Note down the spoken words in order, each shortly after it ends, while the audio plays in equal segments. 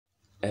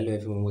Hello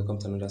everyone, welcome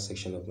to another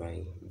section of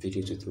my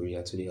video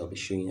tutorial. Today I'll be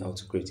showing you how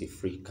to create a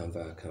free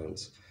Canva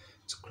account.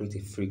 To create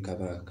a free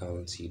Canva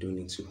account, you don't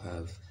need to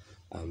have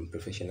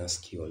professional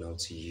skill on how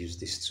to use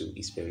this tool.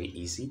 It's very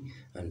easy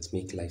and it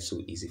makes life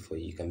so easy for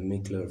you. You can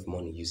make a lot of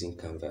money using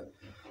Canva.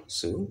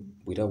 So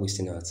without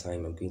wasting our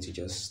time, I'm going to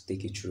just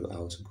take you through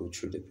how to go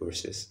through the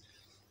process.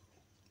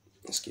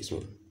 Excuse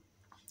me.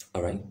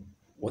 All right.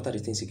 What are the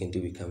things you can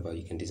do with Canva?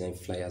 You can design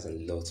flyers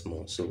and lots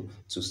more. So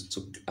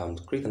to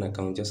create an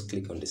account, just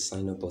click on the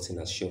sign up button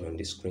as shown on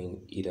the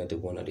screen, either the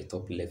one at the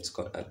top left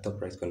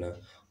top right corner,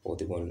 or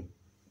the one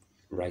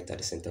right at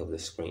the center of the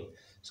screen.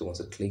 So once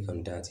you click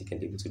on that, you can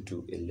be able to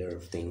do a lot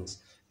of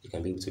things. You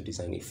can be able to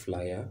design a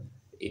flyer,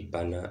 a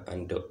banner,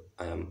 and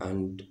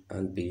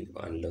bill,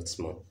 and lots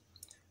more.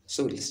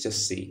 So let's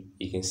just see.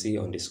 You can see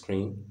on the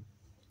screen,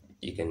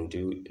 you can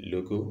do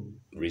logo,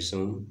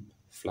 resume,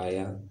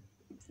 flyer,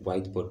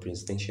 whiteboard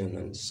presentation,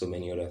 and so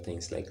many other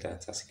things like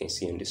that, as you can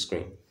see on the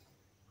screen.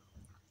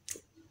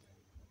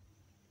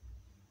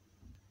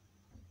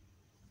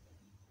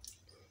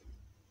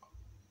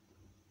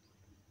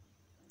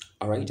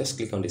 All right, just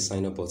click on the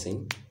sign up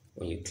button.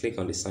 When you click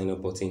on the sign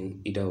up button,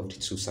 either of the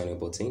two sign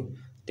up button,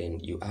 then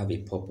you have a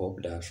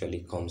pop-up that actually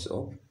comes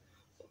up.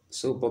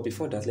 So, but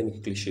before that, let me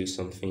quickly show you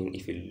something.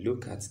 If you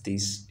look at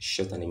this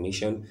short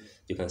animation,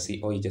 you can see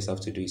all you just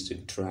have to do is to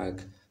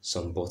drag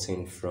some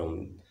button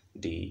from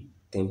the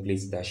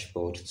templates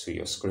dashboard to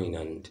your screen,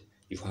 and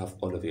you have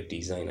all of your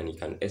design, and you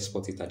can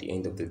export it at the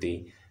end of the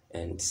day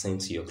and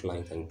send to your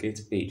client and get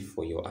paid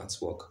for your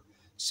artwork.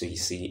 So you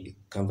see,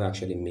 Canva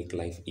actually make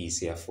life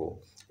easier for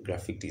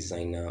graphic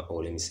designer,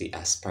 or let me say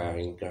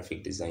aspiring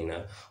graphic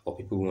designer, or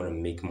people who want to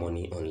make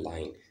money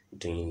online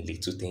doing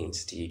little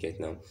things. Do you get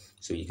now?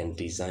 So you can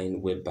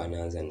design web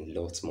banners and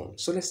lots more.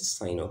 So let's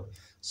sign up.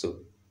 So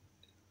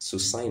to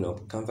sign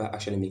up, Canva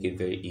actually make it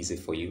very easy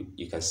for you.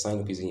 You can sign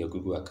up using your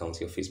Google account,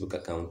 your Facebook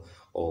account,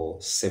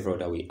 or several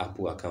other way,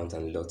 Apple account,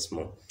 and lots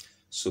more.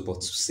 So,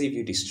 but to save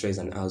you the stress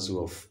and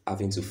hassle of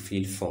having to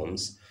fill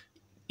forms,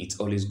 it's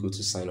always good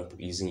to sign up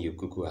using your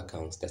Google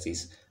account. That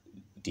is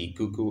the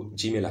Google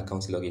Gmail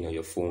account login on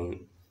your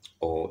phone,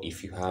 or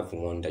if you have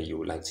one that you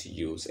would like to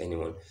use,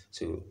 anyone.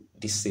 So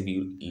this saves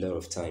you a lot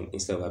of time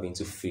instead of having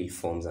to fill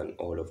forms and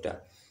all of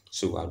that.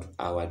 So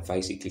I'll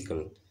advise you click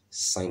on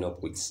sign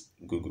up with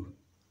Google,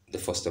 the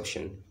first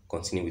option,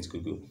 continue with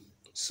Google.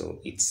 So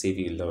it saves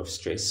you a lot of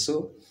stress.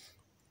 So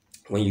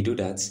when you do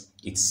that,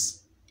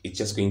 it's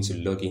just going to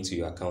log into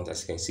your account.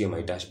 As you can see on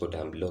my dashboard,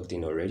 I'm logged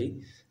in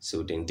already.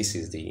 So then this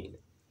is the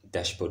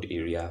dashboard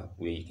area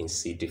where you can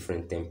see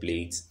different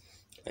templates,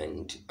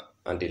 and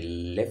on the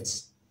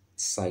left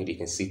side you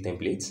can see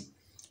templates.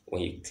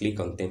 When you click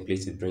on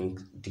templates, it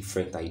brings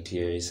different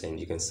ideas, and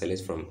you can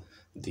select from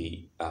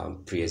the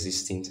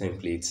pre-existing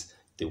templates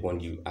the one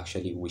you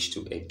actually wish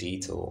to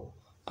edit or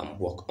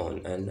work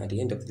on. And at the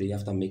end of the day,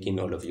 after making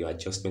all of your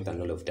adjustment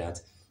and all of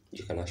that,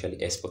 you can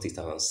actually export it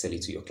out and sell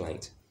it to your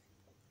client.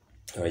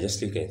 All right, let's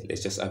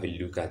just have a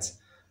look at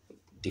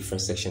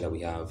different section that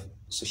we have: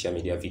 social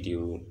media,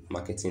 video,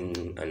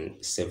 marketing,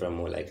 and several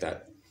more like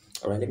that.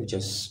 All right, let me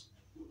just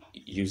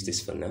use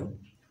this for now.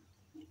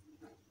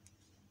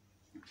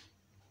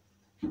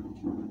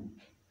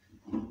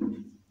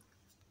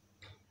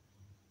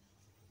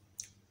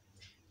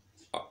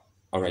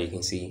 All right, you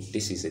can see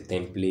this is a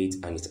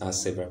template, and it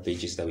has several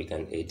pages that we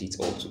can edit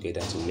all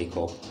together to make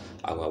up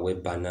our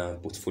web banner,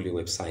 portfolio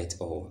website,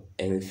 or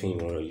anything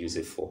you want to use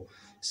it for.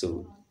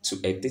 So to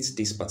edit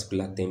this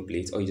particular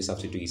template, all you just have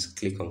to do is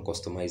click on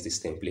customize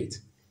this template.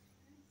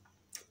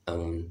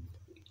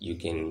 You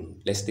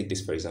can, let's take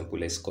this for example,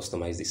 let's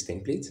customize this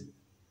template.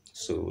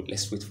 So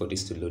let's wait for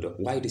this to load up.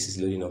 While this is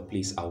loading up,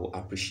 please, I will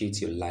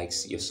appreciate your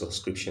likes, your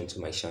subscription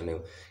to my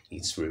channel.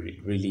 It's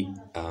really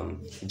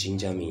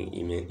ginger me,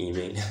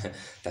 email.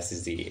 That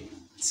is the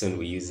tone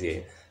we use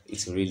here.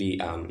 It's really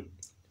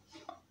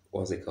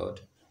what's it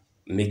called,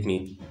 make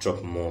me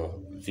drop more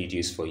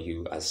videos for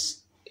you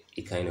as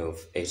a kind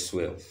of as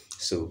well.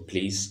 So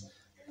please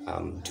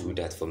do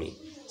that for me.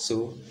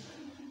 So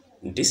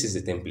this is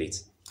the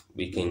template.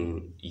 We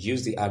can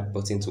use the add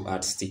button to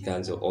add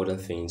stickers or other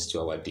things to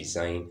our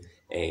design,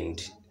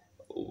 and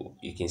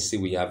you can see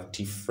we have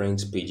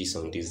different pages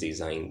on this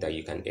design that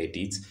you can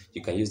edit.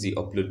 You can use the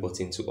upload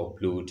button to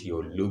upload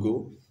your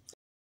logo,